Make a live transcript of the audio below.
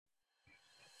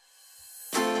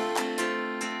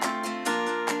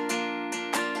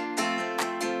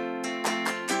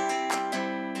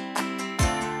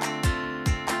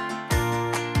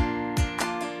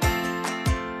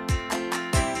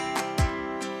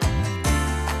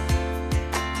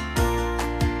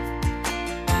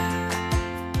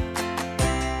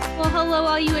Hello,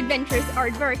 all you adventurous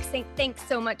aardvarks. Thanks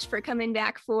so much for coming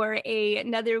back for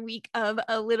another week of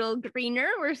A Little Greener.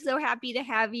 We're so happy to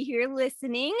have you here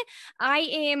listening.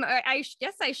 I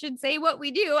guess I should say what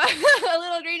we do. A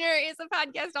Little Greener is a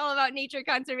podcast all about nature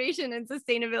conservation and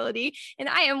sustainability. And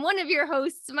I am one of your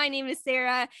hosts. My name is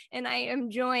Sara, and I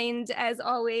am joined, as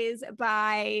always,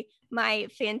 by my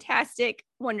fantastic,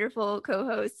 wonderful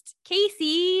co-host,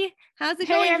 Casey. How's it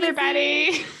going, Hey,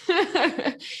 everybody.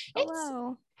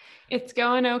 Hello. It's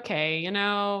going okay. You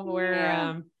know,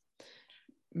 we're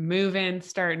moving,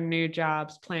 starting new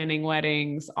jobs, planning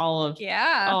weddings, all of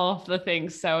the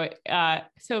things. So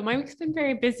my week's been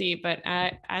very busy, but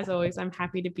as always, I'm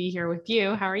happy to be here with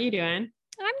you. How are you doing?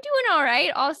 I'm doing all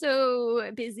right.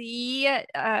 Also busy,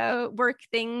 work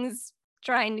things,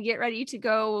 trying to get ready to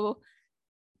go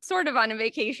sort of on a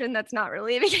vacation. That's not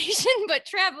really a vacation, but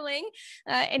traveling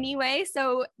anyway.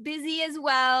 So busy as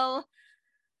well.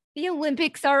 The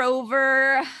Olympics are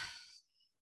over.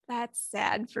 That's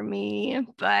sad for me,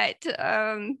 but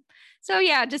so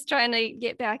yeah, just trying to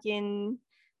get back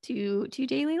into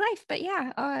daily life. But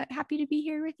yeah, happy to be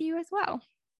here with you as well.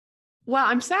 Well,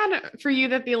 I'm sad for you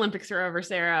that the Olympics are over,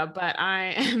 Sarah, but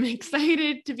I am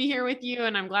excited to be here with you,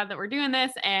 and I'm glad that we're doing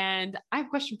this. And I have a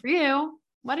question for you.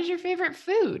 What is your favorite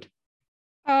food?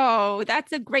 Oh,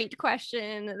 that's a great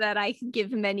question that I can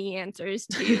give many answers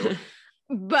to.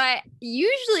 But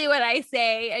usually what I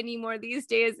say anymore these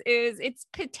days is it's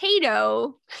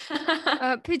potato,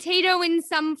 potato in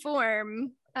some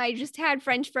form. I just had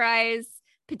French fries.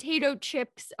 Potato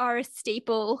chips are a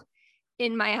staple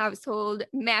in my household.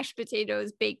 Mashed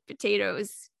potatoes, baked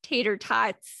potatoes, tater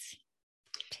tots.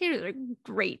 Potatoes are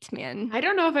great, man. I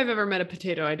don't know if I've ever met a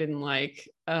potato I didn't like.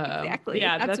 Exactly.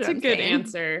 Yeah, that's a good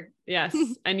answer. Yes.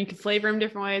 And you can flavor them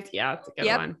different ways. Yeah, it's a good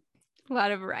one. A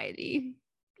lot of variety.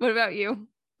 What about you?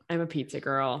 I'm a pizza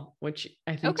girl, which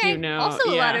I think you know. Also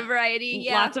a lot of variety.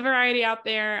 Yeah. Lots of variety out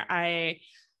there.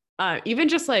 Even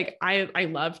just like, I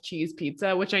love cheese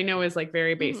pizza, which I know is like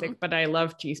very basic, but I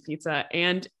love cheese pizza.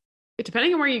 And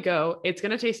depending on where you go, it's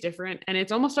going to taste different, and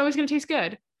it's almost always going to taste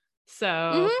good.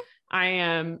 So I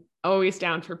am always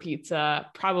down for pizza,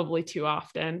 probably too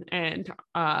often. And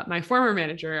my former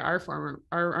manager,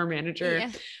 our manager,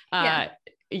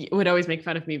 would always make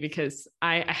fun of me because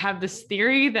I have this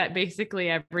theory that basically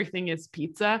everything is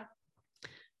pizza.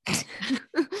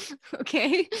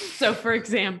 Okay. So for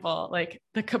example, like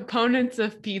the components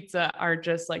of pizza are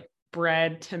just like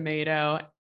bread, tomato,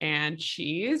 and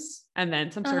cheese, and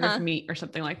then some sort of meat or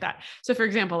something like that. So for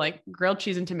example, like grilled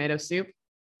cheese and tomato soup,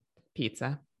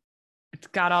 pizza. It's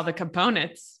got all the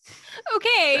components.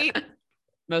 Okay.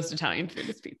 Most Italian food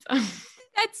is pizza.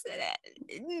 That's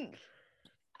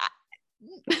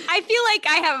I feel like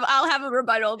I'll have a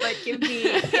rebuttal, but give me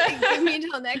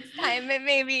until next time. And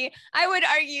maybe I would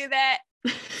argue that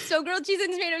grilled cheese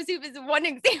and tomato soup is one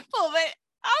example, but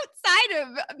outside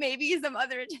of maybe some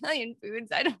other Italian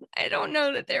foods, I don't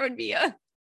know that there would be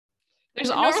there's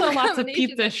also lots of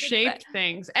pizza shaped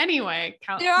things. Anyway,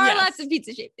 there are lots of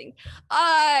pizza shaped things.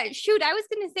 Shoot, I was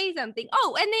going to say something.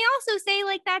 Oh, and they also say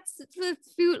like that's the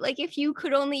food. Like if you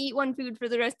could only eat one food for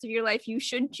the rest of your life, you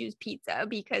should choose pizza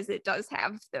because it does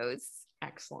have those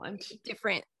excellent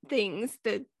different things.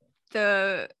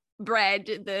 The bread,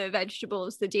 the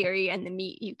vegetables, the dairy, and the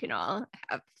meat you can all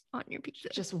have on your pizza.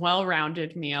 Just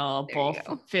well-rounded meal, both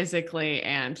physically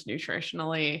and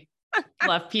nutritionally.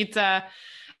 Love pizza.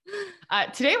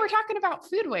 Today we're talking about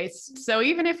food waste. So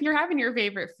even if you're having your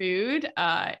favorite food,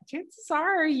 chances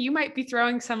are you might be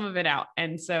throwing some of it out.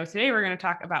 And so today we're going to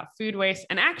talk about food waste.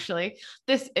 And actually,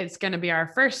 this is going to be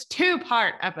our first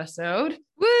 2-part episode.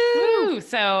 Woo!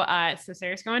 So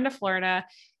Sarah's going to Florida,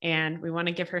 and we want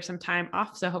to give her some time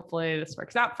off. So hopefully this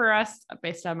works out for us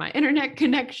based on my internet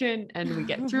connection and we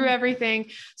get through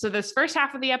everything. So this first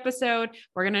half of the episode,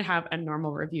 we're going to have a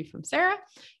normal review from Sara,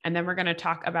 and then we're going to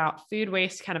talk about food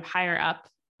waste kind of higher up,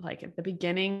 like at the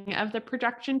beginning of the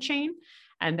production chain.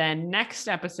 And then next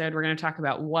episode, we're going to talk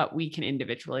about what we can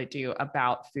individually do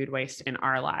about food waste in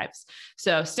our lives.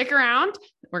 So stick around.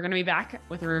 We're going to be back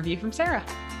with a review from Sara.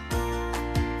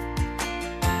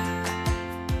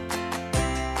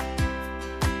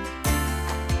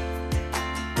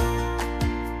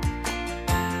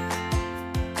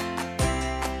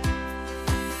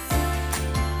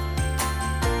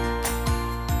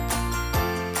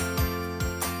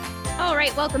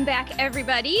 Welcome back,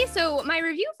 everybody. So my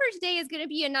review for today is going to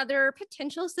be another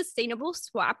potential sustainable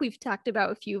swap. We've talked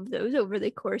about a few of those over the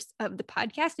course of the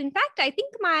podcast. In fact, I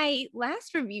think my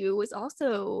last review was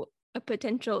also a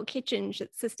potential kitchen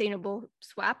sustainable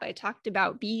swap. I talked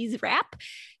about bees wrap.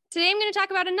 Today, I'm going to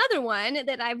talk about another one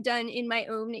that I've done in my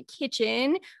own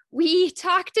kitchen. We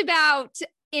talked about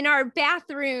in our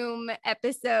bathroom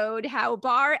episode how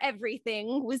bar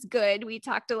everything was good. We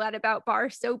talked a lot about bar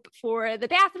soap for the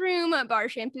bathroom, bar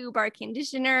shampoo, bar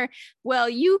conditioner. Well,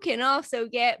 you can also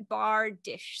get bar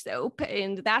dish soap,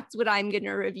 and that's what I'm going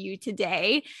to review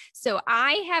today. So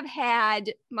I have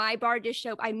had my bar dish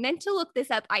soap. I meant to look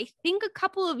this up. I think a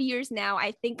couple of years now.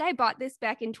 I think I bought this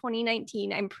back in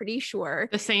 2019. I'm pretty sure.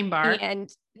 The same bar?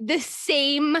 And the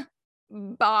same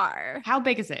bar. How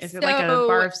big is it? Is it like a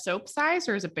bar of soap size,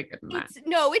 or is it bigger than that?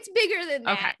 No, it's bigger than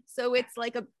that. Okay. So it's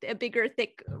like a bigger,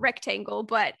 thick rectangle,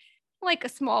 but like a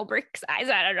small brick size.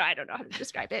 I don't know how to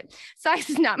describe it. Size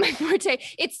is not my forte.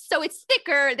 It's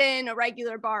thicker than a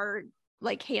regular bar,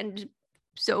 like hand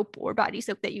soap or body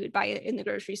soap that you would buy in the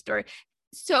grocery store.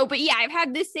 So, but yeah, I've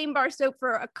had this same bar soap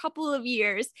for a couple of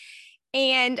years.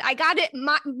 And I got it,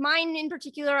 mine in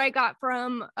particular, I got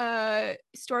from a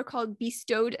store called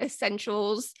Bestowed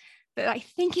Essentials that I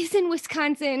think is in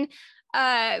Wisconsin,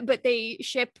 but they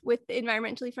ship with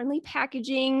environmentally friendly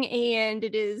packaging, and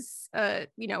it is, a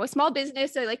small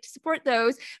business. So I like to support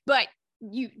those, but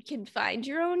you can find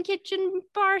your own kitchen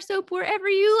bar soap wherever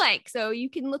you like. So you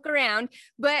can look around,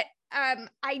 but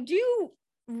I do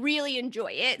really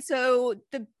enjoy it. So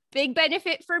the big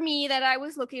benefit for me that I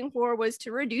was looking for was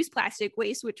to reduce plastic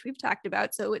waste, which we've talked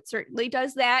about. So it certainly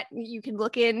does that. You can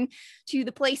look in to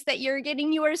the place that you're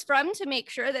getting yours from to make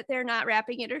sure that they're not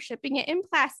wrapping it or shipping it in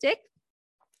plastic.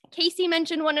 Casey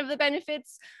mentioned one of the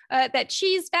benefits that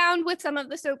she's found with some of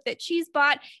the soap that she's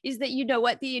bought is that you know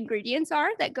what the ingredients are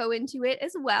that go into it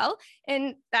as well.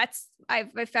 And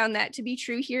I've found that to be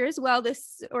true here as well.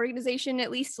 This organization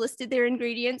at least listed their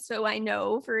ingredients. So I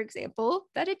know, for example,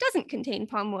 that it doesn't contain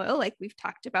palm oil like we've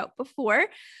talked about before.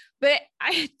 But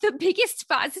the biggest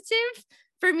positive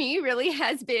for me really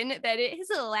has been that it has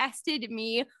lasted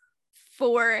me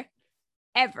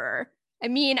forever. I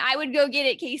mean, I would go get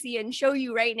it, Casey, and show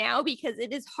you right now because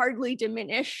it is hardly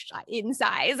diminished in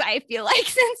size, I feel like,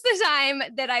 since the time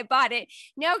that I bought it.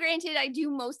 Now, granted, I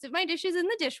do most of my dishes in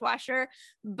the dishwasher,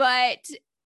 but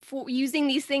for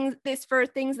using this for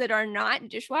things that are not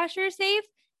dishwasher safe,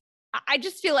 I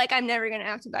just feel like I'm never going to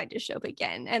have to buy dish soap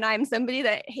again. And I'm somebody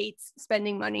that hates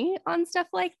spending money on stuff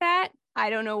like that.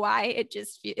 I don't know why.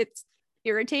 It's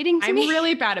irritating to me. I'm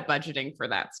really bad at budgeting for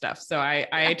that stuff. So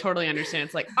I totally understand.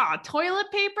 It's like, toilet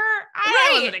paper?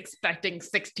 Wasn't expecting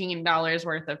 $16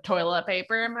 worth of toilet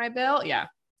paper in my bill. Yeah.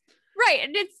 Right.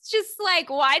 And it's just like,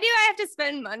 why do I have to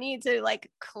spend money to like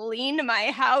clean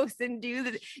my house and do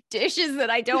the dishes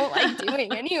that I don't like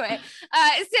doing anyway?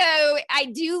 So I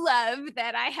do love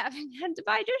that I haven't had to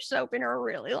buy dish soap in a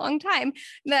really long time.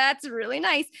 That's really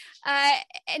nice.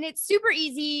 And it's super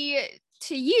easy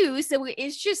to use. So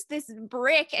it's just this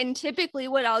brick, and typically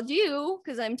what I'll do,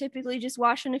 because I'm typically just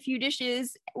washing a few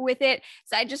dishes with it,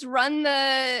 so I just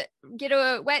get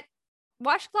a wet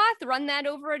washcloth, run that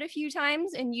over it a few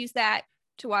times and use that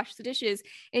to wash the dishes,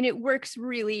 and it works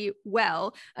really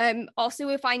well. Also,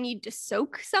 if I need to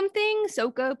soak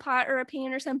a pot or a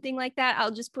pan or something like that,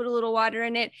 I'll just put a little water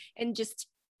in it and just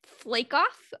flake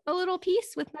off a little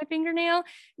piece with my fingernail,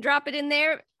 drop it in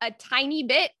there. A tiny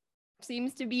bit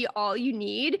seems to be all you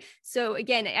need. So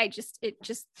again,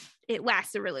 it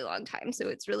lasts a really long time. So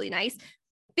it's really nice.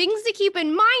 Things to keep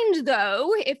in mind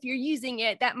though, if you're using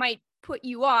it, that might put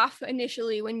you off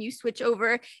initially when you switch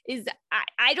over, is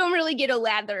I don't really get a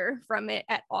lather from it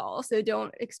at all. So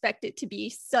don't expect it to be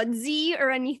sudsy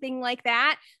or anything like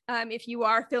that. If you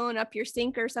are filling up your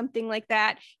sink or something like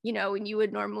that, and you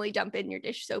would normally dump in your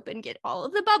dish soap and get all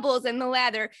of the bubbles and the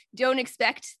lather, don't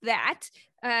expect that.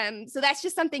 So that's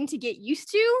just something to get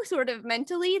used to sort of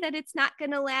mentally, that it's not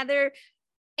going to lather.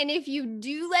 And if you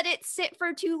do let it sit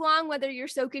for too long, whether you're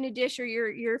soaking a dish or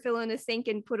you're filling a sink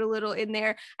and put a little in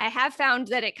there, I have found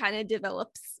that it kind of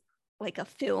develops like a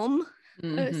film,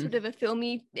 sort of a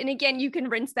filmy. And again, you can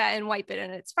rinse that and wipe it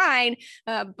and it's fine.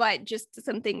 But just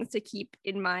some things to keep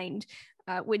in mind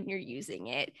when you're using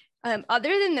it.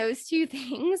 Other than those two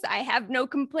things, I have no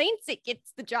complaints. It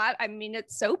gets the job. I mean,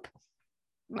 it's soap.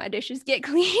 My dishes get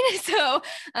clean. So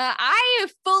I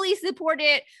fully support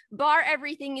it. Bar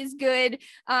everything is good.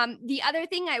 The other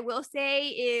thing I will say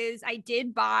is I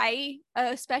did buy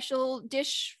a special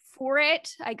dish for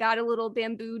it. I got a little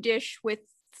bamboo dish with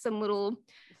some little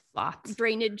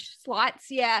drainage slots.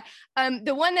 Yeah.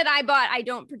 The one that I bought, I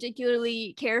don't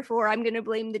particularly care for. I'm going to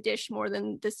blame the dish more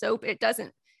than the soap.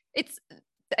 The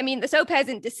soap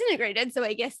hasn't disintegrated, so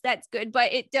I guess that's good,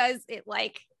 but it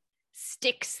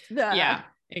sticks the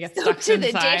it gets soap stuck to the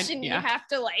inside. dish and you have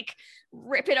to like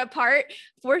rip it apart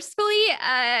forcefully.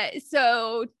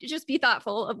 So just be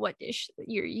thoughtful of what dish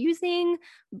you're using.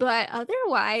 But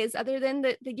otherwise, other than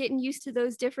the getting used to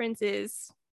those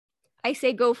differences, I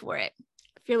say go for it.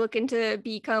 If you're looking to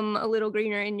become a little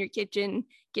greener in your kitchen,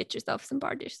 get yourself some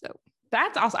bar dish soap.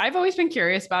 That's awesome. I've always been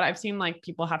curious about it. I've seen like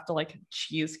people have to like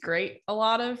cheese grate a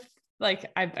lot of like,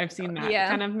 I've seen that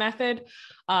kind of method.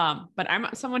 But I'm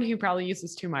someone who probably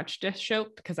uses too much dish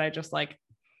soap because I just like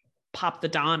pop the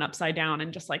Dawn upside down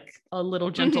and just like a little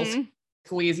gentle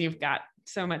squeeze. You've got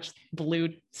so much blue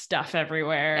stuff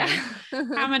everywhere.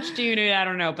 And how much do you need? I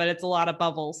don't know, but it's a lot of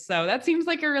bubbles. So that seems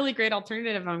like a really great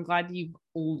alternative. I'm glad you've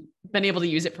been able to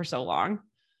use it for so long.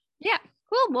 Yeah,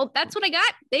 cool. Well, that's what I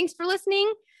got. Thanks for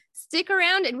listening. Stick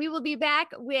around and we will be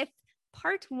back with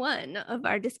part 1 of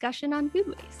our discussion on food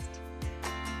waste.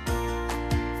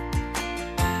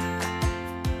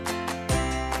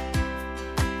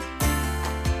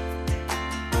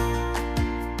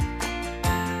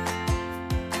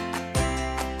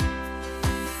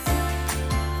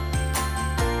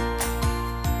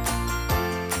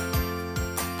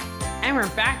 And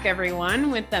we're back,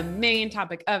 everyone, with the main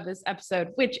topic of this episode,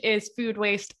 which is food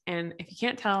waste. And if you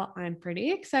can't tell, I'm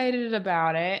pretty excited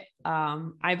about it.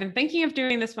 I've been thinking of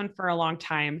doing this one for a long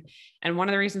time. And one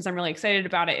of the reasons I'm really excited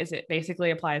about it is it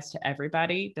basically applies to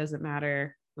everybody. Doesn't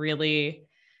matter really,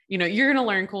 you're going to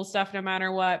learn cool stuff no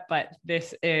matter what, but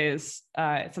this is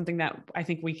something that I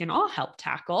think we can all help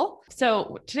tackle.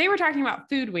 So today we're talking about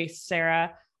food waste,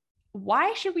 Sarah.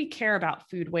 Why should we care about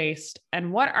food waste,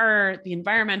 and what are the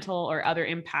environmental or other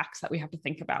impacts that we have to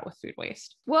think about with food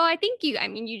waste? Well, I think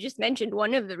you just mentioned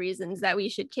one of the reasons that we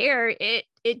should care.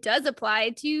 It does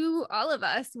apply to all of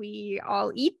us. We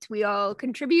all eat, we all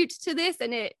contribute to this,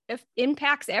 and it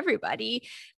impacts everybody.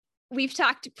 We've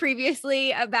talked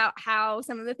previously about how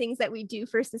some of the things that we do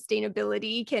for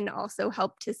sustainability can also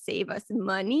help to save us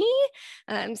money.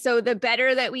 So the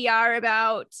better that we are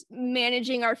about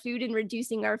managing our food and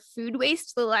reducing our food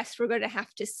waste, the less we're going to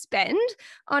have to spend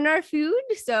on our food.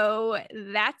 So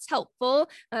that's helpful.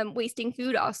 Wasting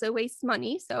food also wastes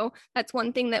money. So that's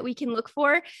one thing that we can look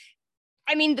for.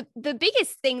 I mean, the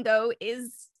biggest thing, though,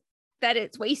 is that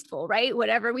it's wasteful, right?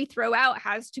 Whatever we throw out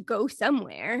has to go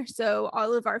somewhere. So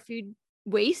all of our food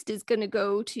waste is going to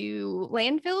go to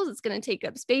landfills. It's going to take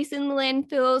up space in the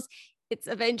landfills. It's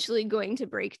eventually going to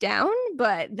break down,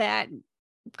 but that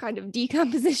kind of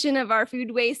decomposition of our food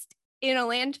waste in a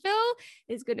landfill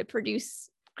is going to produce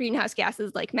greenhouse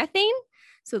gases like methane.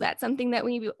 So that's something that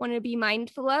we want to be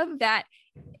mindful of. That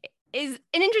is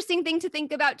an interesting thing to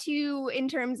think about too, in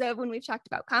terms of when we've talked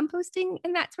about composting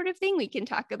and that sort of thing. We can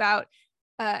talk about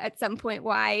at some point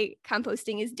why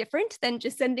composting is different than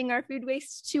just sending our food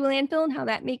waste to a landfill and how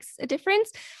that makes a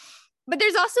difference. But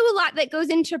there's also a lot that goes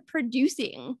into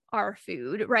producing our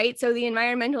food, right? So the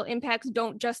environmental impacts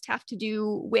don't just have to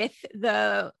do with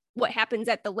what happens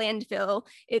at the landfill.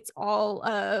 It's all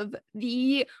of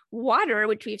the water,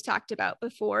 which we've talked about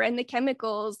before, and the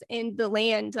chemicals and the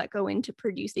land that go into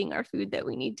producing our food that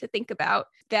we need to think about.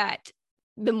 That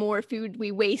the more food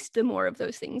we waste, the more of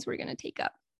those things we're going to take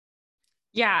up.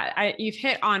 Yeah, you've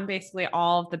hit on basically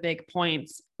all of the big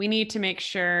points. We need to make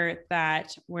sure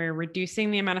that we're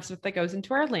reducing the amount of stuff that goes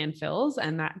into our landfills,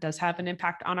 and that does have an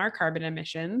impact on our carbon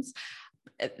emissions.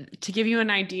 To give you an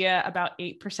idea, about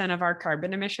 8% of our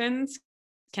carbon emissions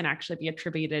can actually be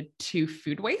attributed to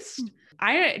food waste.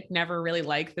 I never really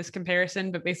liked this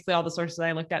comparison, but basically all the sources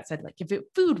I looked at said, like, if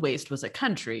food waste was a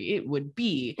country, it would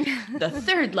be the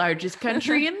third largest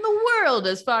country in the world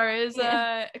as far as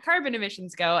carbon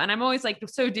emissions go. And I'm always like,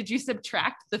 so did you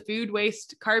subtract the food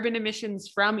waste carbon emissions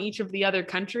from each of the other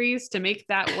countries to make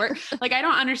that work? Like, I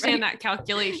don't understand that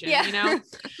calculation,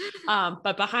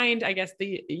 but behind, I guess,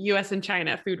 the US and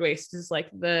China, food waste is like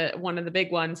one of the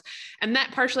big ones. And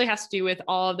that partially has to do with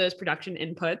all of those production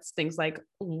inputs, things like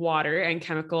water and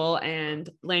chemical and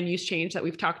land use change that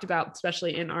we've talked about,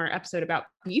 especially in our episode about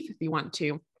beef, if you want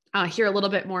to hear a little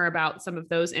bit more about some of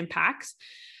those impacts,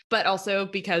 but also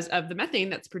because of the methane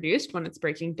that's produced when it's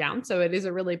breaking down. So it is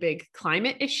a really big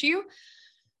climate issue.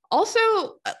 Also,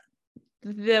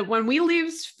 when we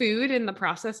lose food in the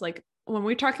process, like when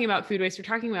we're talking about food waste, we're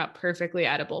talking about perfectly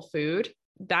edible food.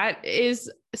 That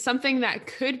is something that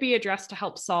could be addressed to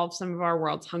help solve some of our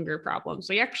world's hunger problems.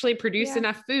 We actually produce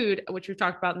enough food, which we've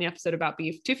talked about in the episode about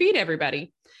beef, to feed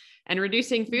everybody. And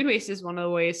reducing food waste is one of the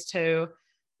ways to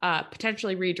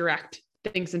potentially redirect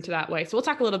things into that way. So we'll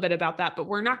talk a little bit about that, but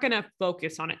we're not going to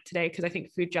focus on it today because I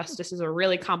think food justice is a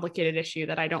really complicated issue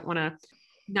that I don't want to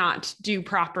not do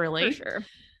properly. For sure.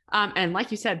 And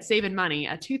like you said, saving money.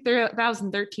 A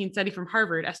 2013 study from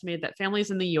Harvard estimated that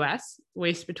families in the US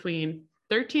waste between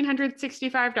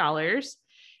 $1,365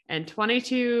 and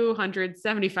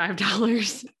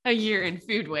 $2,275 a year in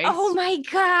food waste. Oh my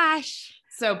gosh.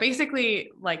 So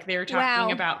basically, like they were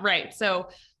talking about, right. So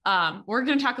we're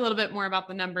going to talk a little bit more about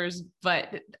the numbers,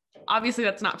 but obviously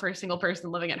that's not for a single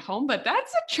person living at home, but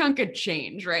that's a chunk of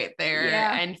change right there.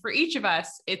 Yeah. And for each of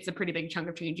us, it's a pretty big chunk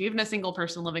of change. Even a single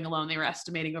person living alone, they were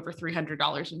estimating over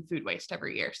 $300 in food waste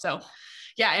every year. So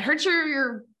yeah, it hurts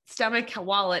your stomach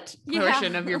wallet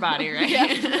portion of your body, right?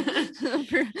 Yeah.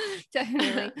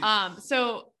 Definitely.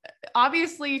 So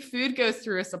obviously food goes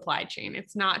through a supply chain.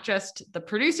 It's not just the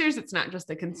producers. It's not just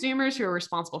the consumers who are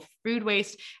responsible for food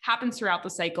waste. Happens throughout the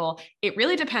cycle. It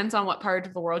really depends on what part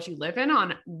of the world you live in,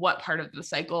 on what part of the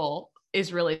cycle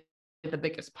is really the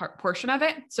biggest portion of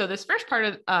it. So this first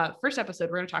episode,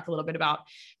 we're going to talk a little bit about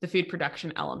the food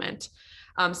production element.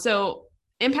 So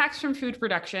impacts from food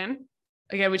production.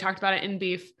 Again, we talked about it in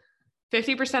beef.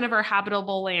 50% of our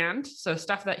habitable land, so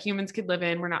stuff that humans could live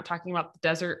in, we're not talking about the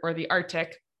desert or the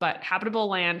Arctic, but habitable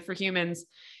land for humans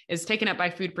is taken up by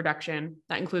food production.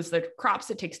 That includes the crops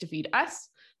it takes to feed us,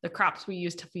 the crops we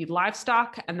use to feed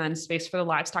livestock, and then space for the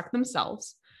livestock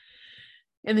themselves.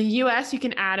 In the US, you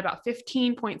can add about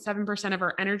 15.7% of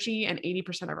our energy and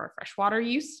 80% of our freshwater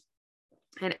use.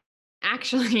 And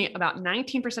actually, about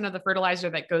 19% of the fertilizer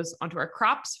that goes onto our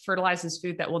crops fertilizes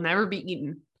food that will never be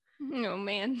eaten. Oh,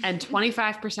 man. And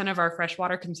 25% of our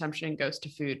freshwater consumption goes to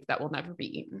food that will never be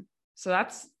eaten. So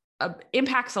that's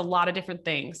impacts a lot of different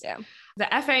things. Yeah. The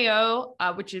FAO,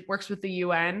 which works with the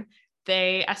UN,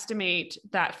 they estimate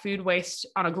that food waste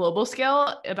on a global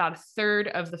scale, about a third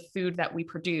of the food that we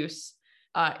produce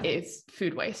is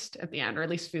food waste at the end, or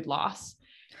at least food loss.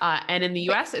 And in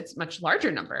the US, it's a much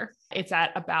larger number. It's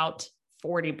at about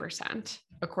 40%,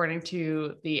 according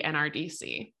to the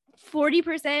NRDC.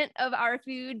 40% of our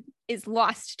food is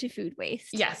lost to food waste.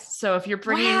 Yes. So if you're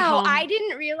bringing home, I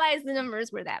didn't realize the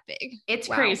numbers were that big. It's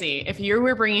crazy. If you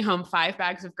were bringing home 5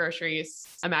 bags of groceries,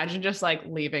 imagine just like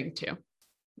leaving 2.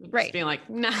 Right. Just being like,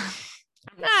 nah,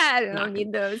 I don't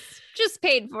need those. Just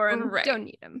paid for them. Right. Don't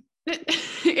need them.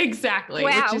 Exactly.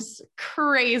 Wow. Which is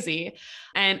crazy.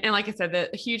 And like I said, the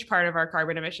huge part of our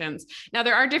carbon emissions. Now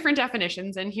there are different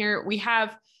definitions in here. We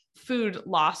have food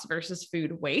loss versus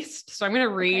food waste. So I'm going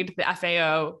to read the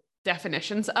FAO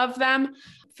definitions of them.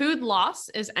 Food loss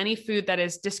is any food that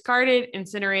is discarded,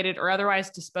 incinerated, or otherwise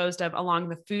disposed of along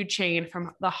the food chain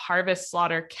from the harvest,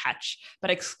 slaughter, catch,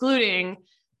 but excluding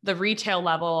the retail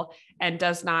level and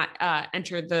does not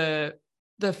enter the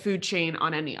food chain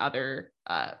on any other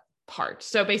part.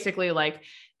 So basically, like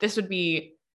this would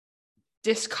be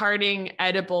discarding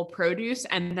edible produce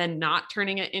and then not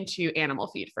turning it into animal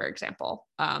feed, for example,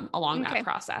 along that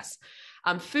process.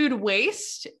 Food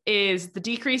waste is the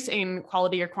decrease in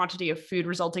quality or quantity of food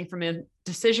resulting from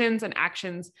decisions and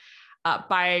actions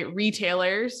by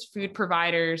retailers, food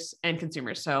providers, and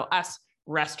consumers. So us,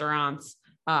 restaurants,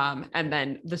 and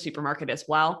then the supermarket as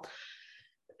well.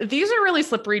 These are really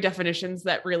slippery definitions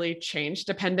that really change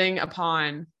depending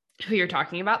upon who you're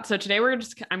talking about. So today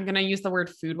I'm going to use the word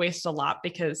food waste a lot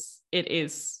because it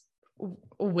is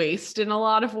waste in a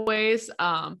lot of ways.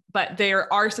 But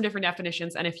there are some different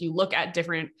definitions. And if you look at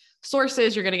different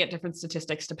sources, you're going to get different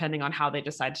statistics depending on how they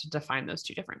decide to define those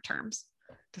 2 different terms.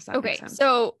 Does that make sense?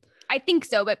 So I think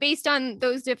so. But based on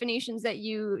those definitions that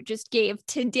you just gave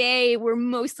today, we're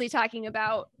mostly talking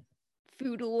about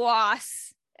food loss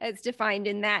as defined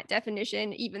in that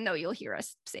definition, even though you'll hear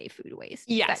us say food waste.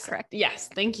 Yes. Is that correct? Yes.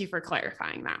 Thank you for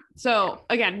clarifying that. So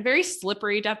again, very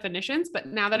slippery definitions, but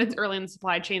now that it's early in the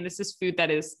supply chain, this is food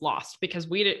that is lost because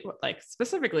we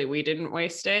didn't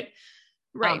waste it.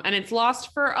 Right. And it's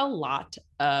lost for a lot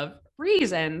of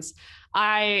reasons.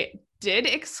 I did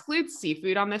exclude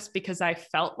seafood on this because I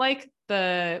felt like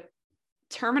the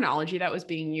terminology that was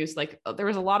being used, like there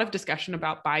was a lot of discussion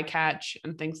about bycatch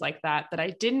and things like that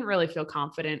I didn't really feel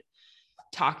confident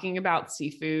talking about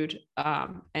seafood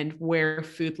and where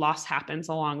food loss happens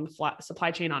along the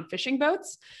supply chain on fishing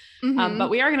boats. But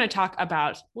we are going to talk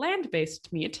about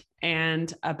land-based meat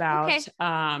and about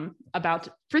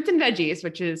fruits and veggies,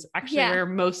 which is actually where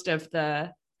most of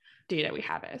the data we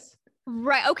have is.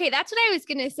 Right. Okay. That's what I was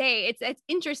going to say. It's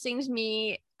interesting to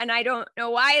me. And I don't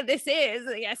know why this is.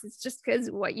 I guess it's just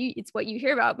because it's what you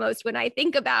hear about most. When I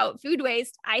think about food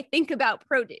waste, I think about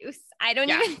produce. I don't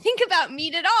even think about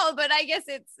meat at all, but I guess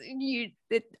it's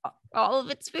all of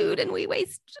it's food and we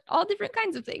waste all different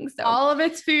kinds of things. So all of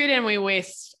it's food and we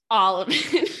waste all of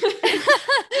it.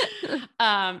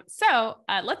 So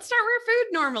let's start where food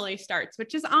normally starts,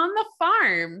 which is on the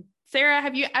farm. Sara,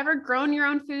 have you ever grown your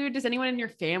own food? Does anyone in your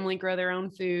family grow their own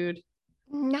food?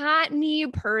 Not me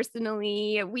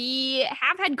personally. We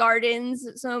have had gardens.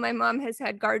 So my mom has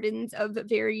had gardens of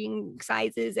varying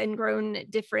sizes and grown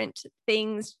different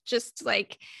things, just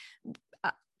like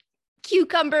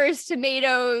cucumbers,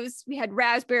 tomatoes. We had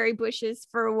raspberry bushes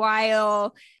for a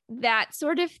while, that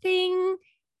sort of thing.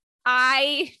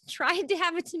 I tried to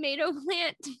have a tomato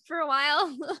plant for a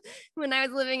while when I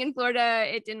was living in Florida.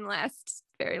 It didn't last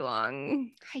very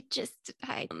long. I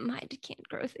can't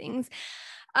grow things.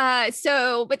 That's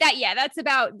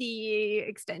about the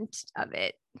extent of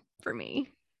it for me.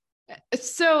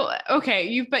 So, okay,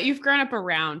 you've grown up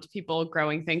around people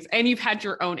growing things and you've had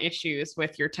your own issues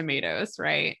with your tomatoes,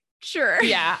 right? Sure.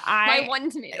 Yeah. My one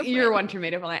tomato plant. Your one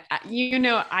tomato plant.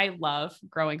 I love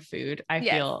growing food. I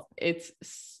feel it's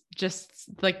just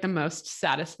like the most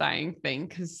satisfying thing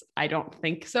because I don't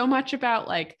think so much about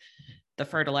like the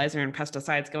fertilizer and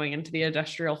pesticides going into the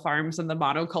industrial farms and the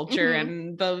monoculture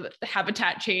and the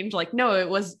habitat change. Like, no, it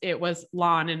was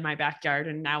lawn in my backyard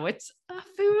and now it's a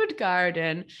food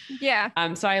garden. Yeah.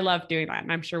 So I love doing that.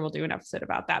 And I'm sure we'll do an episode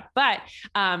about that, but,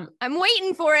 I'm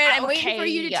waiting for it. I'm waiting for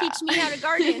you to teach me how to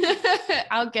garden.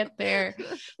 I'll get there.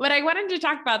 But I wanted to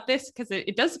talk about this because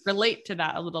it does relate to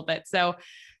that a little bit. So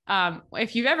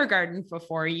if you've ever gardened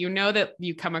before, you know that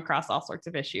you come across all sorts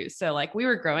of issues. So like we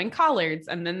were growing collards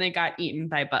and then they got eaten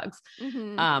by bugs.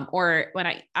 Or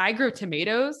when I grew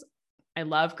tomatoes, I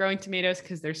love growing tomatoes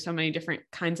because there's so many different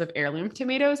kinds of heirloom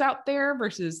tomatoes out there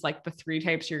versus like the 3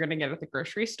 types you're going to get at the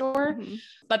grocery store,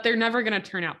 but they're never going to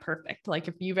turn out perfect. Like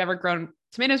if you've ever grown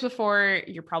tomatoes before,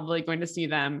 you're probably going to see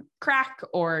them crack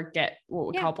or get what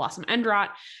we call blossom end rot,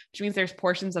 which means there's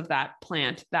portions of that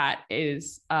plant that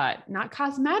is not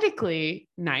cosmetically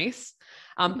nice.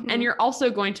 And you're also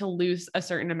going to lose a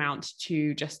certain amount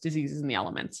to just diseases in the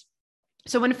elements.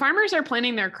 So when farmers are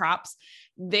planting their crops,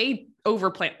 they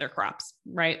overplant their crops,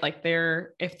 right? Like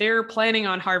if they're planning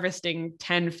on harvesting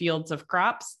 10 fields of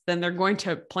crops, then they're going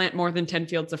to plant more than 10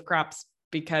 fields of crops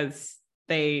because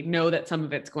they know that some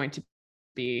of it's going to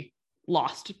be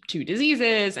lost to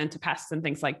diseases and to pests and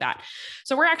things like that.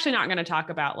 So we're actually not going to talk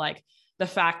about like the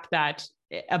fact that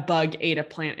a bug ate a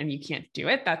plant and you can't do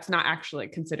it. That's not actually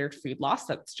considered food loss.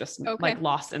 That's just like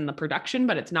loss in the production,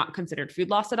 but it's not considered food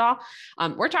loss at all.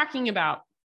 We're talking about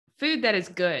food that is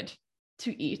good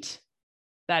to eat,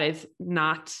 that is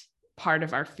not part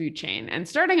of our food chain. And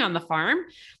starting on the farm,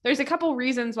 there's a couple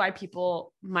reasons why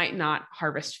people might not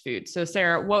harvest food. So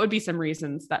Sara, what would be some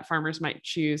reasons that farmers might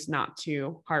choose not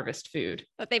to harvest food?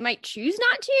 That they might choose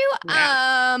not to?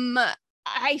 Yeah.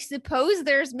 I suppose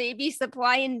there's maybe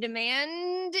supply and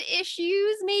demand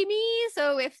issues, maybe.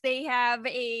 So if they have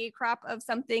a crop of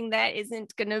something that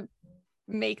isn't going to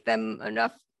make them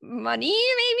enough money,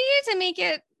 maybe to make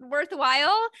it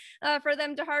worthwhile for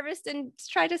them to harvest and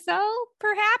try to sell,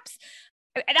 perhaps.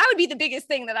 And that would be the biggest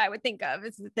thing that I would think of,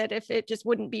 is that if it just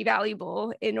wouldn't be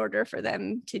valuable in order for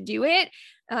them to do it.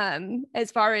 As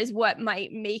far as what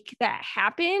might make that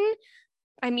happen,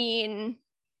 I mean,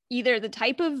 either the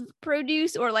type of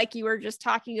produce or like you were just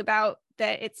talking about,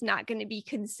 that it's not going to be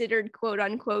considered quote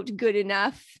unquote good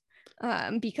enough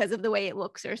because of the way it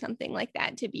looks or something like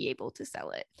that to be able to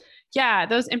sell it. Yeah,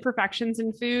 those imperfections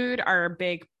in food are a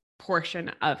big portion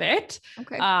of it.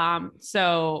 Okay.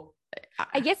 So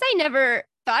I guess I never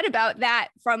thought about that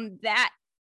from that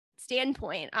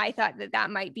standpoint. I thought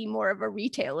that might be more of a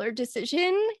retailer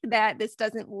decision, that this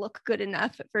doesn't look good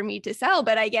enough for me to sell,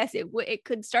 but I guess it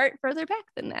could start further back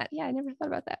than that. Yeah, I never thought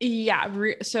about that. Yeah.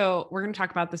 So we're going to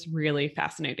talk about this really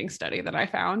fascinating study that I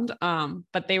found.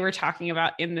 But they were talking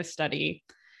about in this study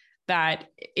that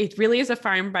it really is a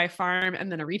farm by farm and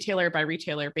then a retailer by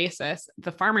retailer basis.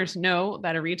 The farmers know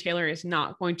that a retailer is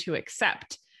not going to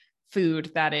accept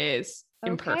food that is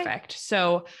imperfect.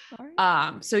 So,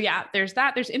 so yeah, there's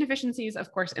that. There's inefficiencies,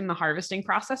 of course, in the harvesting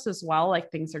process as well. Like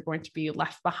things are going to be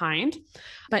left behind,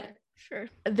 but sure,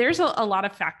 there's a lot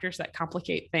of factors that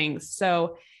complicate things.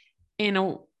 So in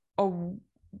a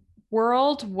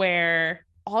world where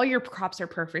all your crops are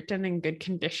perfect and in good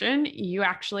condition, you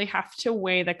actually have to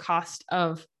weigh the cost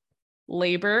of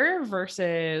labor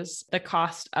versus the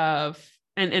cost of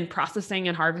and processing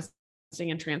and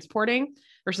harvesting and transporting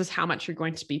versus how much you're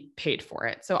going to be paid for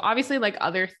it. So obviously, like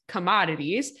other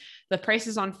commodities, the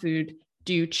prices on food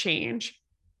do change.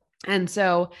 And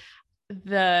so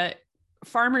the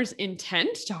farmers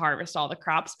intend to harvest all the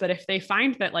crops, but if they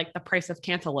find that like the price of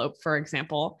cantaloupe, for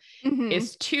example,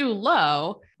 is too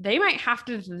low, they might have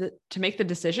to make the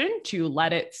decision to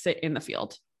let it sit in the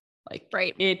field. Like,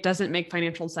 it doesn't make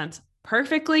financial sense.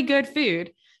 Perfectly good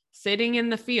food sitting in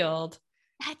the field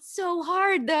That's so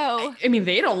hard though. I mean,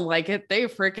 they don't like it. They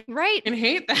freaking Right.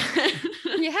 hate that.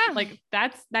 Yeah. Like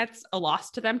that's a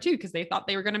loss to them too, because they thought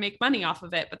they were going to make money off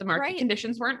of it, but the market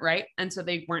conditions weren't right. And so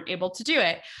they weren't able to do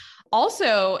it.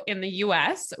 Also in the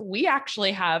US, we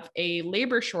actually have a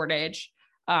labor shortage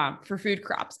for food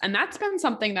crops. And that's been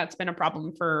something that's been a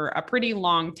problem for a pretty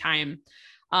long time.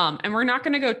 And we're not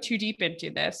going to go too deep into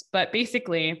this, but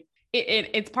basically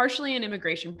it's partially an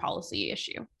immigration policy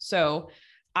issue. So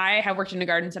I have worked in a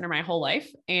garden center my whole life,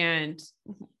 and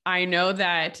I know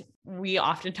that we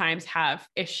oftentimes have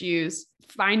issues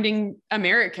finding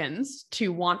Americans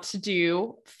to want to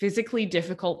do physically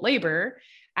difficult labor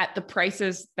at the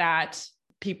prices that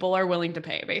people are willing to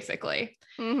pay, basically.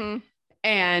 Mm-hmm.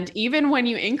 And even when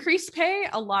you increase pay,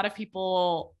 a lot of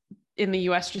people in the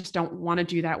US just don't want to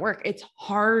do that work. It's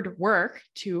hard work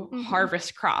to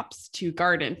harvest crops, to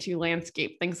garden, to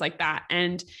landscape, things like that.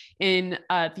 And in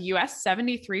the US,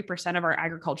 73% of our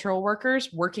agricultural workers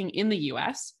working in the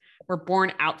US were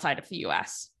born outside of the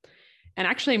US. And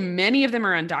actually, many of them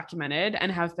are undocumented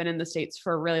and have been in the States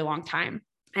for a really long time.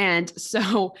 And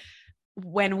so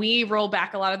when we roll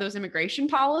back a lot of those immigration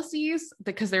policies,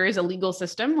 because there is a legal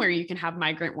system where you can have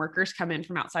migrant workers come in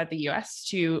from outside the US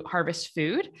to harvest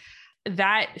food,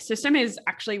 that system is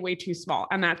actually way too small.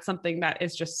 And that's something that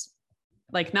is just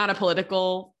like not a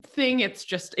political thing. It's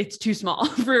just, it's too small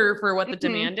for what the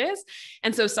demand is.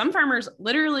 And so some farmers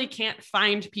literally can't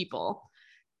find people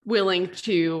willing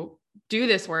to do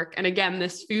this work. And again,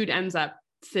 this food ends up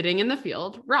sitting in the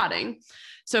field, rotting.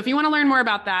 So if you want to learn more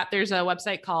about that, there's a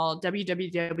website called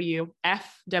www.fwd.us,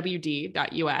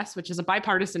 which is a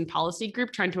bipartisan policy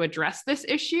group trying to address this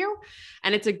issue.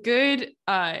 And it's a good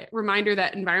reminder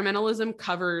that environmentalism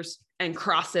covers and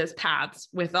crosses paths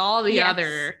with all the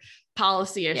other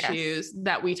policy issues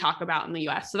that we talk about in the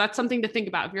US. So that's something to think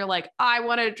about. If you're like, I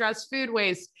want to address food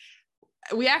waste,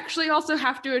 we actually also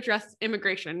have to address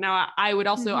immigration. Now, I would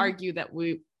also argue that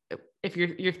if you're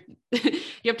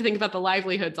you have to think about the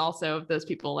livelihoods also of those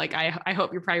people. Like, I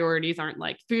hope your priorities aren't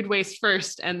like food waste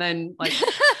first and then like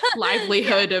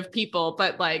livelihood of people,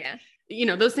 but like, you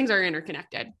know, those things are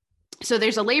interconnected. So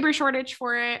there's a labor shortage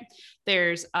for it.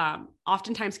 There's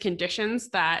oftentimes conditions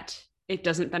that it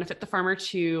doesn't benefit the farmer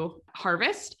to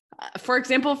harvest. For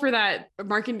example, for that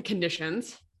market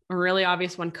conditions, a really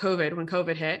obvious one, when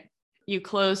COVID hit, you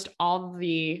closed all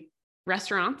the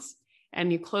restaurants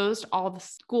and you closed all the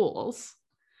schools.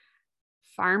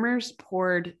 Farmers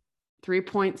poured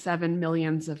 3.7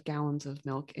 millions of gallons of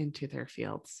milk into their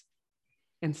fields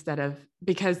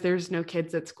because there's no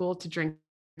kids at school to drink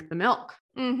the milk.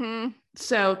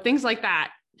 So things like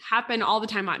that happen all the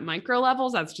time at micro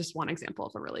levels. That's just one example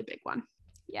of a really big one.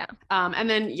 Yeah. And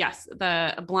then, yes,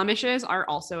 the blemishes are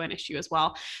also an issue as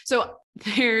well. So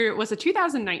there was a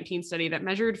 2019 study that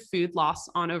measured food loss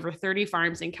on over 30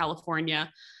 farms in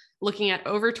California, looking at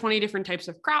over 20 different types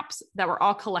of crops that were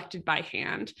all collected by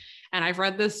hand. And I've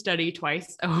read this study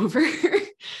twice over,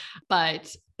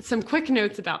 but some quick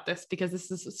notes about this, because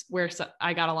this is where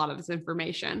I got a lot of this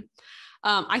information.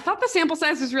 I thought the sample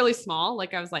size was really small.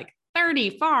 Like I was like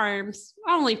 30 farms,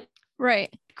 only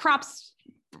crops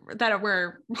that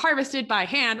were harvested by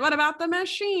hand. What about the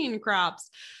machine crops?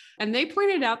 And they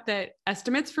pointed out that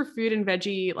estimates for food and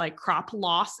veggie like crop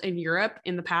loss in Europe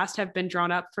in the past have been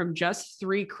drawn up from just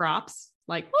 3 crops.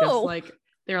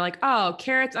 They're like, oh,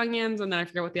 carrots, onions, and then I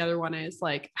forget what the other one is.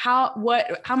 Like how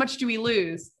much do we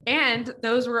lose? And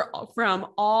those were from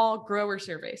all grower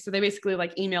surveys. So they basically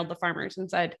like emailed the farmers and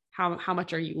said, how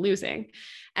much are you losing?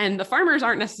 And the farmers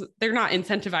they're not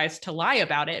incentivized to lie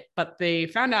about it, but they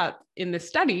found out in this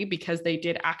study, because they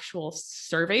did actual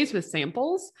surveys with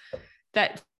samples,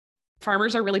 that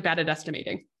farmers are really bad at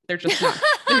estimating. They're just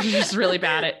they're just really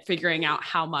bad at figuring out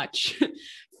how much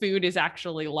food is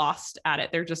actually lost at it.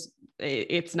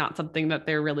 It's not something that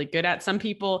they're really good at. Some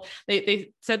people,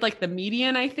 they said like the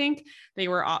median, I think they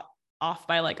were off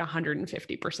by like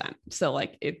 150%. So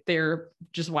like they're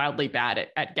just wildly bad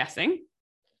at guessing.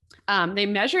 They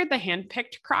measured the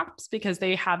hand-picked crops because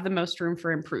they have the most room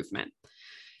for improvement.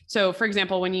 So for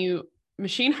example, when you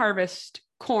machine harvest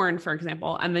corn, for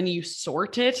example, and then you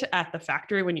sort it at the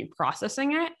factory when you're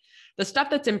processing it, the stuff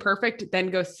that's imperfect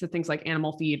then goes to things like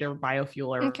animal feed or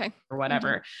biofuel or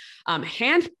whatever.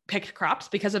 Hand-picked crops,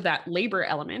 because of that labor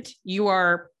element, you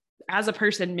are, as a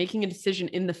person, making a decision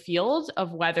in the field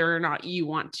of whether or not you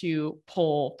want to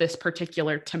pull this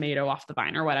particular tomato off the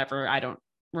vine or whatever. I don't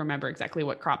remember exactly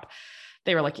what crop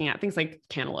they were looking at, things like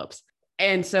cantaloupes.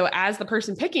 And so as the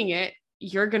person picking it,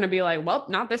 you're going to be like, well,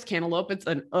 not this cantaloupe. It's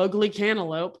an ugly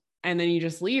cantaloupe. And then you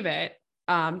just leave it.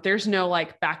 There's no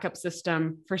like backup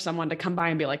system for someone to come by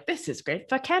and be like, this is great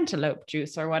for cantaloupe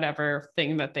juice or whatever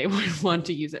thing that they would want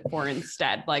to use it for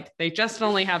instead. Like they just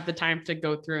only have the time to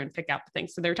go through and pick out the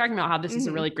things. So they're talking about how this is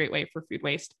a really great way for food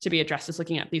waste to be addressed, is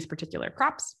looking at these particular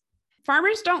crops.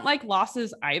 Farmers don't like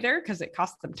losses either because it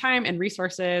costs them time and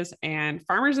resources. And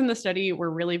farmers in the study were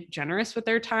really generous with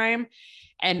their time.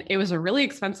 And it was a really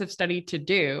expensive study to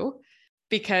do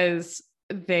because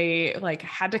they like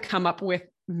had to come up with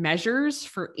measures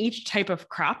for each type of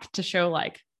crop to show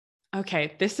like,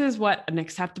 okay, this is what an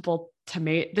acceptable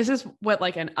tomato, this is what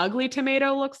like an ugly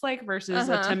tomato looks like versus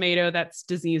a tomato that's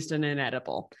diseased and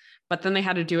inedible. But then they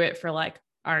had to do it for like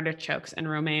artichokes and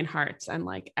romaine hearts and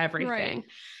like everything.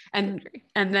 Right.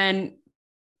 And then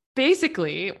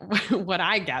basically what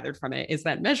I gathered from it is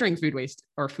that measuring food waste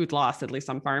or food loss, at least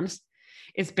on farms,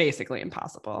 is basically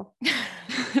impossible.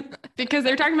 Because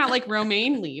they're talking about like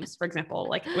romaine leaves, for example,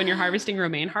 like when you're harvesting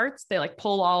romaine hearts, they like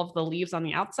pull all of the leaves on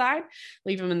the outside,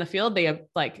 leave them in the field. They have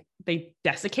like, they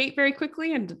desiccate very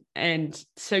quickly. And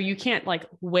so you can't like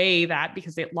weigh that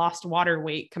because it lost water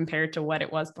weight compared to what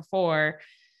it was before.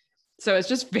 So it's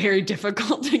just very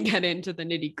difficult to get into the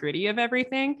nitty gritty of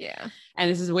everything. Yeah.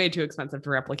 And this is way too expensive to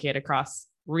replicate across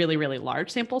really, really large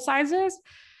sample sizes.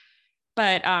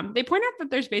 But they point out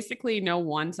that there's basically no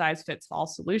one size fits all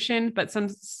solution, but some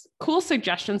cool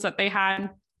suggestions that they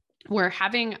had were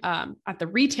having at the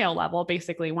retail level,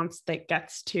 basically once that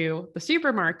gets to the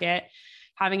supermarket,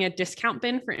 having a discount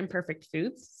bin for imperfect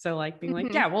foods. So like being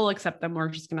like, yeah, we'll accept them. We're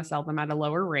just going to sell them at a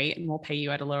lower rate and we'll pay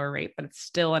you at a lower rate, but it's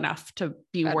still enough to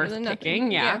be better worth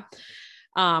picking. Yeah.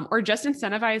 Or just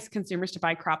incentivize consumers to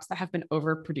buy crops that have been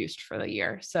overproduced for the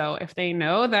year. So if they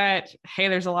know that, hey,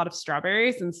 there's a lot of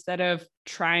strawberries, instead of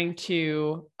trying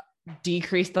to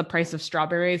decrease the price of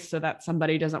strawberries so that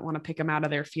somebody doesn't want to pick them out of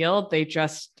their field, they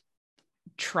just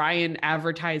try and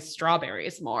advertise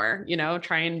strawberries more,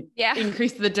 try and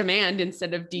increase the demand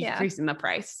instead of decreasing the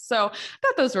price. So I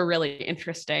thought those were really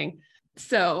interesting.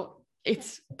 So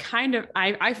it's kind of,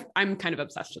 I'm kind of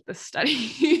obsessed with this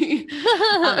study.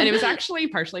 And it was actually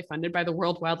partially funded by the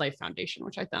World Wildlife Foundation,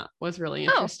 which I thought was really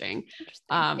interesting.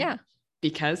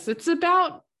 Because it's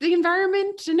about the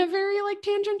environment in a very like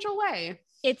tangential way.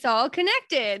 It's all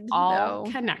connected.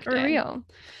 Connected. For real.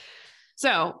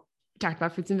 So talked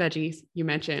about fruits and veggies. You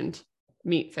mentioned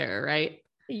meat, Sarah, right?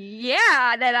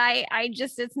 Yeah, that I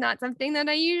just, it's not something that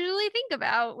I usually think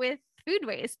about with food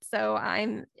waste. So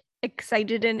I'm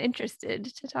excited and interested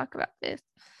to talk about this.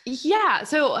 Yeah.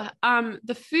 So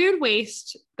the food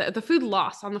waste, the food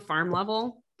loss on the farm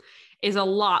level is a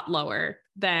lot lower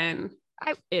than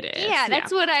it is. Yeah,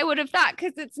 that's what I would have thought.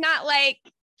 Cause it's not like,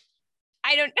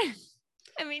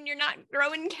 you're not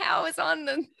throwing cows on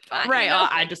the farm. Right.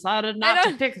 I decided not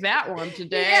to pick that one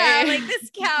today. Yeah, like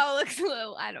this cow looks a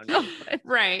little, I don't know.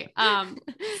 Right.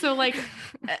 So like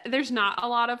there's not a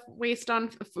lot of waste on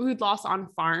food loss on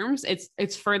farms.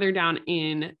 It's further down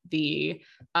in the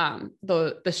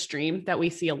stream that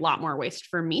we see a lot more waste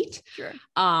for meat. Sure.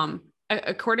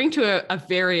 According to a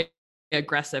very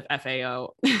aggressive FAO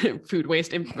food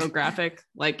waste infographic,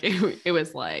 like it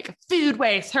was like, food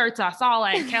waste hurts us all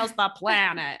and kills the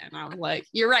planet. And I was like,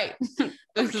 you're right.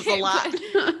 This is a lot.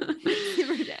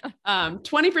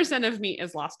 20% of meat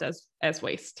is lost as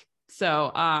waste.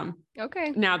 So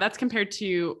now that's compared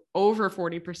to over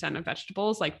 40% of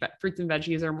vegetables. Like fruits and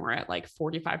veggies are more at like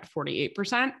 45 to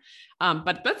 48%.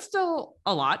 But that's still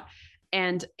a lot.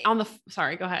 And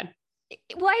sorry, go ahead.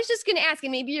 Well, I was just going to ask,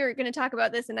 and maybe you're going to talk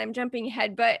about this and I'm jumping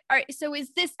ahead, but all right, so is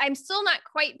this, I'm still not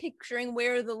quite picturing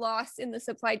where the loss in the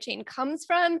supply chain comes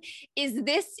from. Is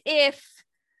this if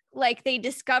like they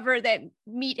discover that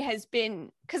meat has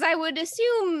been, because I would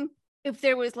assume if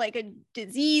there was like a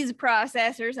disease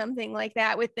process or something like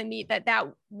that with the meat,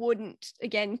 that wouldn't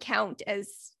again count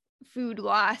as food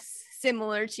loss,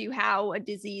 similar to how a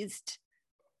diseased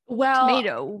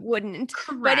tomato wouldn't.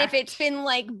 Correct. But if it's been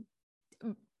like,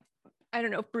 I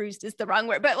don't know if bruised is the wrong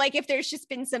word, but like if there's just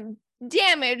been some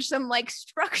damage, some like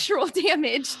structural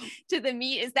damage to the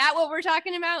meat, is that what we're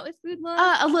talking about with food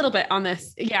loss? A little bit on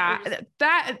this. Yeah.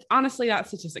 That honestly, that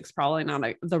statistic's probably not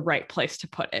the right place to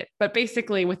put it, but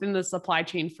basically within the supply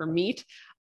chain for meat,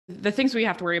 the things we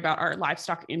have to worry about are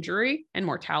livestock injury and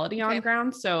mortality on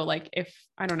ground. So like if,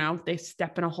 I don't know, they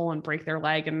step in a hole and break their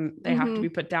leg and they have to be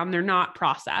put down, they're not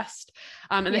processed.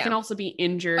 And they can also be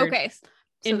injured. Okay.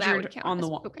 So injured on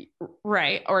the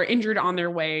right, or injured on their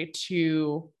way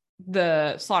to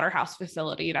the slaughterhouse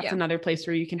facility. That's another place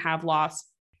where you can have loss.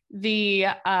 The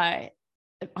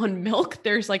on milk,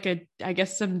 there's like I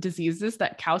guess some diseases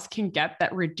that cows can get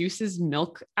that reduces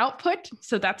milk output.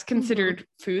 So that's considered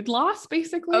food loss,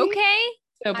 basically. Okay.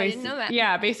 So I didn't know that.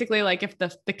 Yeah, basically like if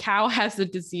the cow has a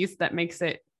disease that makes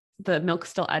the milk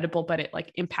still edible, but it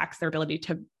like impacts their ability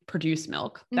to produce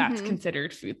milk, that's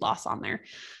considered food loss on there.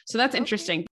 So that's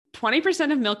interesting.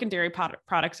 20% of milk and dairy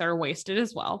products are wasted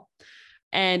as well.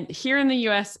 And here in the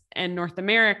US and North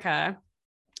America,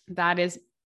 that is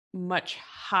much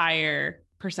higher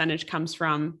percentage comes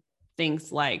from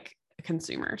things like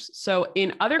consumers. So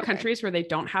in other countries where they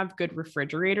don't have good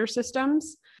refrigerator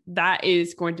systems, that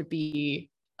is going to be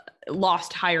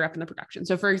lost higher up in the production.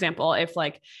 So for example, if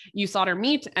like you slaughter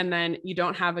meat and then you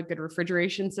don't have a good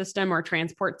refrigeration system or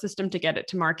transport system to get it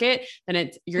to market,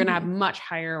 then you're going to have much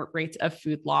higher rates of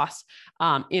food loss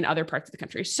in other parts of the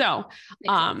country. So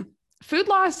food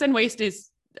loss and waste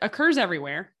occurs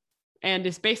everywhere and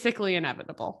is basically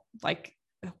inevitable. Like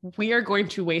we are going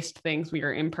to waste things. We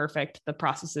are imperfect. The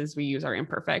processes we use are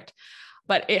imperfect,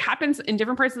 but it happens in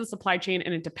different parts of the supply chain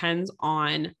and it depends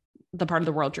on the part of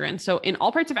the world you're in. So in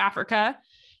all parts of Africa,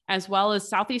 as well as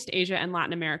Southeast Asia and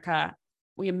Latin America,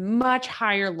 we have much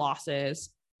higher losses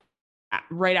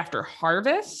right after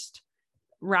harvest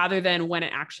rather than when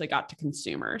it actually got to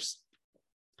consumers.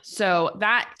 So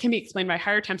that can be explained by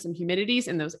higher temps and humidities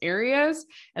in those areas,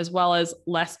 as well as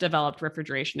less developed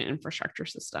refrigeration and infrastructure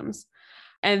systems.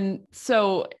 And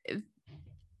so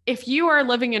if you are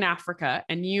living in Africa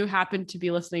and you happen to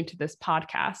be listening to this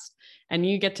podcast and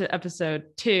you get to episode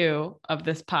 2 of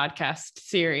this podcast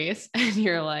series and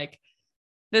you're like,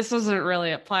 this doesn't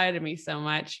really apply to me so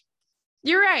much.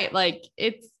 You're right. Like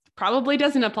it probably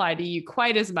doesn't apply to you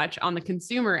quite as much on the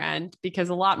consumer end because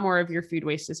a lot more of your food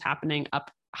waste is happening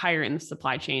up higher in the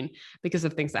supply chain because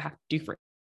of things that have to do for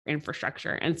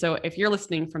infrastructure. And so if you're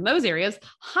listening from those areas,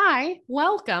 hi,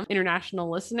 welcome international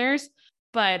listeners.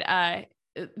 But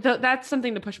that's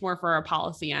something to push more for our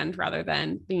policy end rather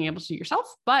than being able to do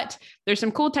yourself. But there's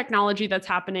some cool technology that's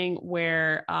happening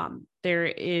where there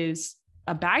is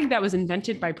a bag that was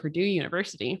invented by Purdue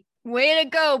University. Way to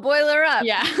go, boiler up.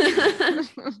 Yeah.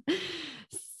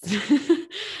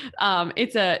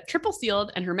 It's a triple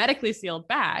sealed and hermetically sealed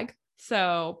bag.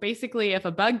 So basically, if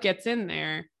a bug gets in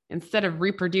there, instead of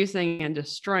reproducing and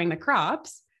destroying the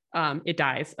crops, it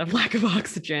dies of lack of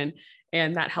oxygen.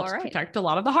 And that helps protect a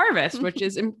lot of the harvest, which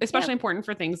is especially important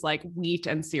for things like wheat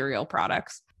and cereal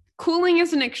products. Cooling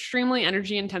is an extremely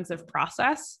energy intensive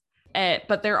process,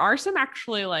 but there are some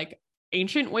actually like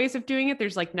ancient ways of doing it.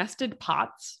 There's like nested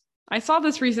pots. I saw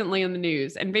this recently in the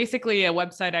news, and basically a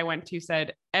website I went to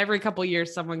said every couple of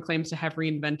years, someone claims to have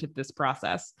reinvented this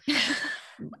process.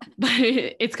 But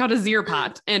it's called a zir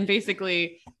pot. And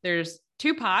basically there's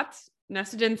 2 pots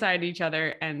nested inside each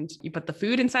other, and you put the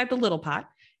food inside the little pot.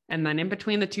 And then in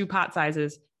between the 2 pot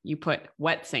sizes, you put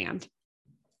wet sand.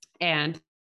 And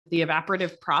the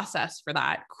evaporative process for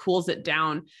that cools it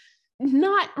down,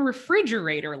 not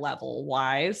refrigerator level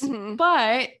wise,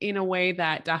 but in a way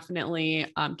that definitely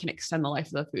can extend the life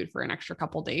of the food for an extra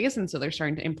couple of days. And so they're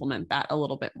starting to implement that a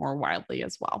little bit more widely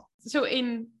as well. So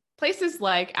in places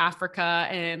like Africa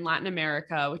and Latin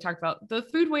America, we talked about the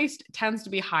food waste tends to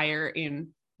be higher in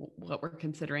what we're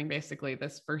considering basically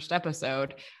this first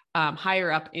episode,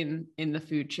 higher up in the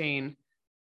food chain.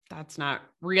 That's not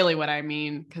really what I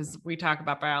mean, because we talk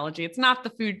about biology. It's not the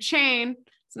food chain.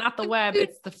 It's not the web.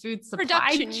 It's the food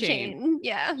supply chain.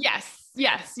 Yeah. Yes.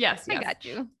 I got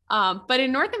you. But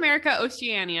in North America,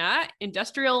 Oceania,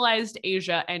 industrialized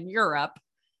Asia, and Europe,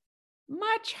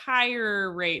 much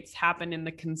higher rates happen in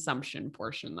the consumption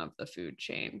portion of the food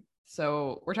chain.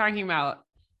 So we're talking about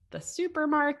the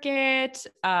supermarket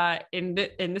in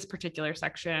this particular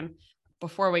section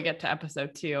before we get to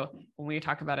episode 2, when we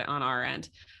talk about it on our end.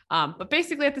 But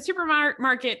basically at the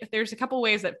supermarket, there's a couple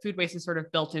ways that food waste is sort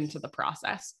of built into the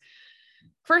process.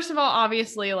 First of all,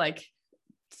 obviously, like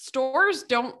stores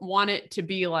don't want it to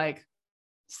be like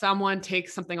someone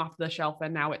takes something off the shelf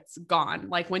and now it's gone.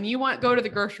 Like when you go to the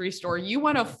grocery store, you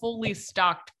want a fully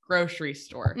stocked grocery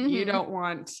store. You don't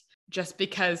want just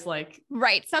because like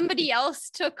somebody else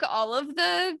took all of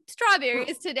the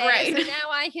strawberries today, so now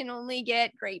I can only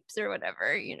get grapes or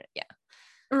whatever,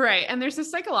 right. And there's a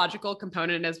psychological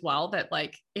component as well that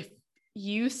like if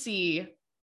you see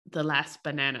the last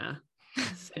banana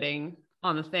sitting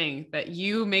on the thing, that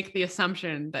you make the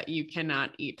assumption that you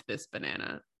cannot eat this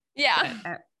banana.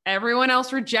 Everyone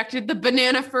else rejected the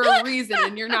banana for a reason,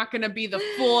 and you're not going to be the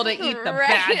fool to eat the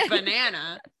bad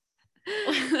banana.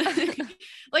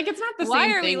 Like it's not the Why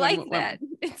same are thing we like that?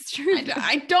 It's true.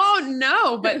 I don't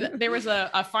know, but there was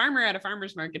a farmer at a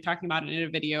farmer's market talking about it in a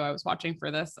video I was watching for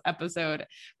this episode,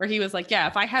 where he was like, yeah,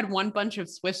 if I had one bunch of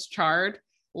Swiss chard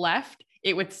left,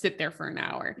 it would sit there for an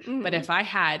hour. But if I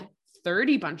had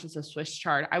 30 bunches of Swiss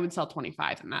chard, I would sell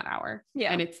 25 in that hour.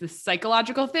 Yeah. And it's this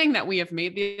psychological thing that we have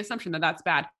made the assumption that that's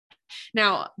bad.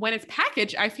 Now, when it's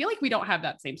packaged, I feel like we don't have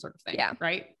that same sort of thing. Yeah.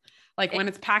 Right. Like when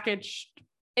it's packaged,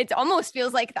 it almost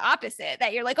feels like the opposite,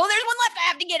 that you're like, oh, there's one left, I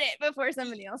have to get it before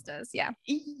somebody else does. Yeah.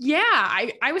 Yeah.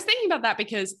 I was thinking about that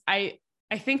because I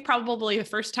think probably the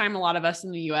first time a lot of us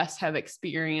in the US have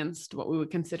experienced what we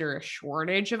would consider a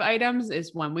shortage of items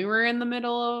is when we were in the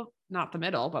middle of, not the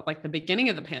middle, but like the beginning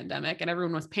of the pandemic, and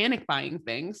everyone was panic buying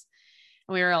things.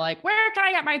 And we were like, where can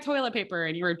I get my toilet paper?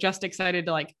 And you were just excited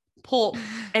to like pull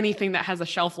anything that has a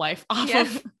shelf life off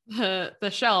of the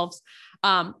shelves.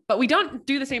 But we don't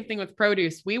do the same thing with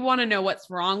produce. We want to know what's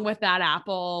wrong with that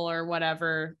apple or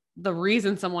whatever, the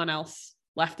reason someone else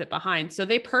left it behind. So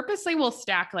they purposely will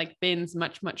stack like bins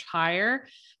much, much higher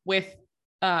with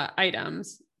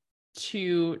items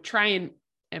to try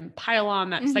and pile on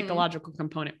that psychological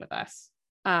component with us.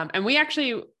 And we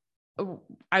actually,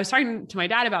 I was talking to my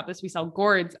dad about this. We sell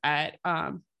gourds at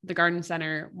the garden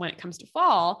center when it comes to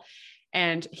fall.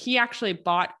 And he actually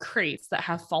bought crates that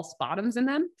have false bottoms in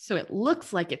them. So it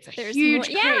looks like it's a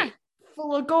huge crate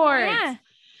full of gourds. Yeah.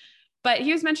 But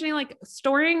he was mentioning like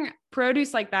storing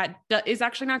produce like that is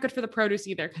actually not good for the produce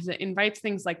either, because it invites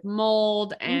things like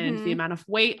mold and the amount of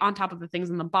weight on top of the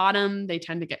things on the bottom. They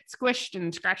tend to get squished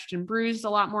and scratched and bruised a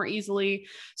lot more easily.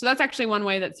 So that's actually one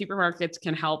way that supermarkets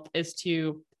can help, is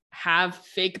to have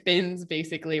fake bins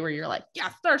basically where you're like,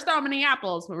 yes, there's so many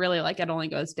apples, but really like it only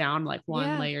goes down like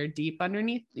one layer deep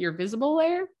underneath your visible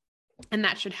layer. And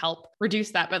that should help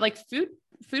reduce that. But like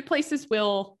food places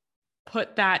will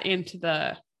put that into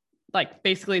the, like,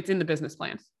 basically it's in the business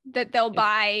plan that they'll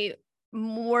buy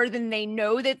more than they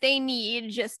know that they need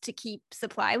just to keep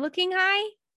supply looking high,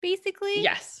 basically.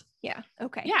 Yes. Yeah.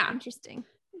 Okay. Yeah. Interesting.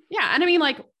 Yeah. And I mean,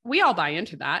 like, we all buy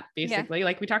into that basically. Yeah.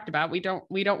 Like we talked about, we don't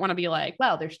want to be like,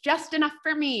 well, there's just enough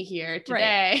for me here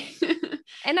today. Right.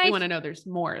 And I want to know there's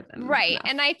more than enough.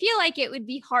 And I feel like it would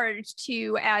be hard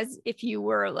to, as if you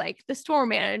were like the store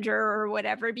manager or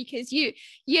whatever, because you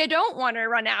don't want to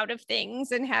run out of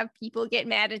things and have people get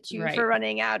mad at you for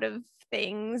running out of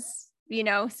things, you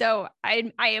know? So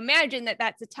I imagine that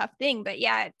that's a tough thing, but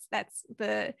yeah, that's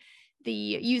the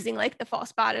using like the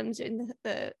false bottoms in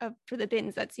the for the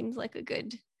bins. That seems like a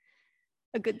good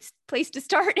place to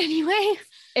start anyway.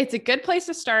 It's a good place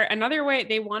to start. Another way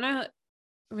they want to,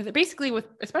 basically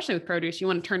especially with produce, you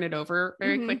want to turn it over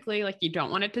very quickly. Like you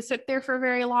don't want it to sit there for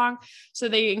very long. So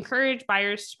they encourage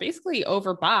buyers to basically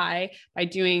overbuy by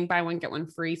doing buy one, get one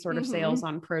free sort of sales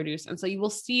on produce. And so you will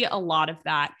see a lot of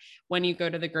that when you go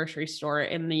to the grocery store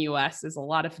in the US, is a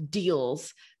lot of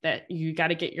deals that you got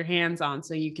to get your hands on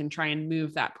so you can try and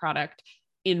move that product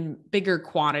in bigger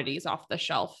quantities off the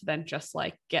shelf than just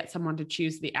like get someone to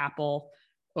choose the apple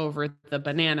over the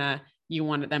banana. You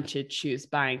wanted them to choose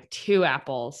buying 2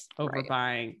 apples over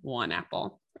buying 1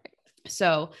 apple.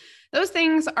 So those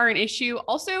things are an issue.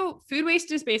 Also, food waste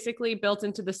is basically built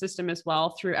into the system as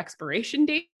well through expiration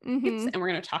dates. And we're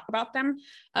going to talk about them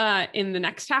in the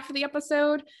next half of the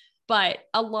episode. But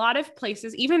a lot of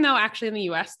places, even though actually in the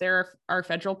US, there are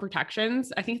federal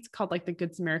protections, I think it's called like the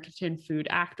Good Samaritan Food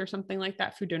Act or something like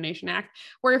that, Food Donation Act,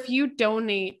 where if you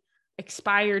donate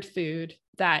expired food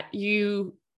that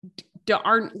you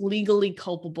aren't legally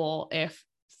culpable if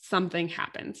something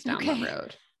happens down the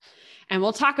road. And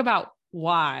we'll talk about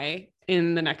why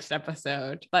in the next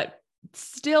episode. But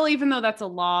still, even though that's a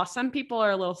law, some people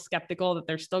are a little skeptical that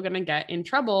they're still going to get in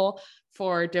trouble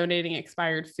for donating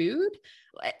expired food.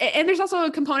 And there's also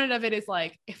a component of it is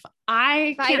like, if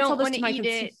I don't want to eat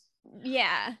it,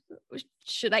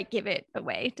 should I give it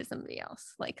away to somebody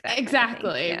else like that?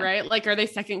 Exactly. Right. Like, are they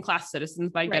second class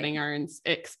citizens by getting our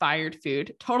expired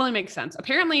food? Totally makes sense.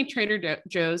 Apparently Trader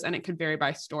Joe's, and it could vary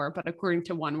by store, but according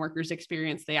to one worker's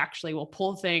experience, they actually will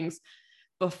pull things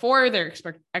before their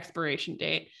expiration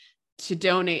date to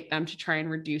donate them to try and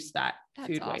reduce that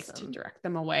food waste, to direct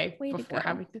them away before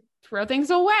having to throw things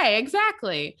away.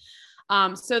 Exactly.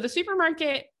 So the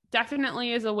supermarket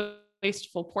definitely is a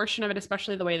wasteful portion of it,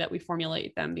 especially the way that we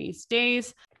formulate them these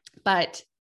days. But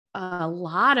a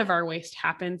lot of our waste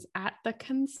happens at the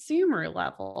consumer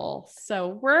level. So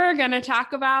we're going to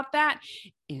talk about that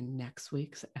in next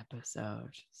week's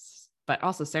episode. But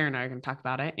also Sarah and I are going to talk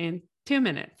about it in 2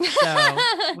 minutes. So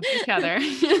with each other,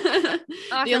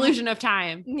 awesome. The illusion of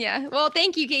time. Yeah. Well,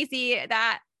 thank you, Casey.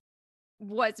 That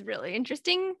was really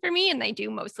interesting for me. And I do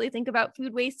mostly think about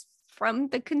food waste from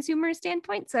the consumer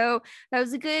standpoint. So that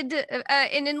was a good,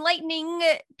 an enlightening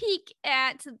peek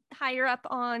at higher up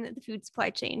on the food supply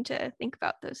chain to think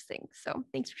about those things. So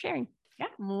thanks for sharing. Yeah.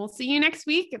 We'll see you next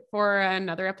week for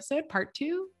another episode, part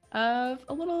 2. of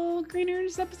a little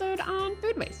Greeners episode on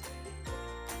food waste.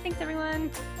 Thanks, everyone.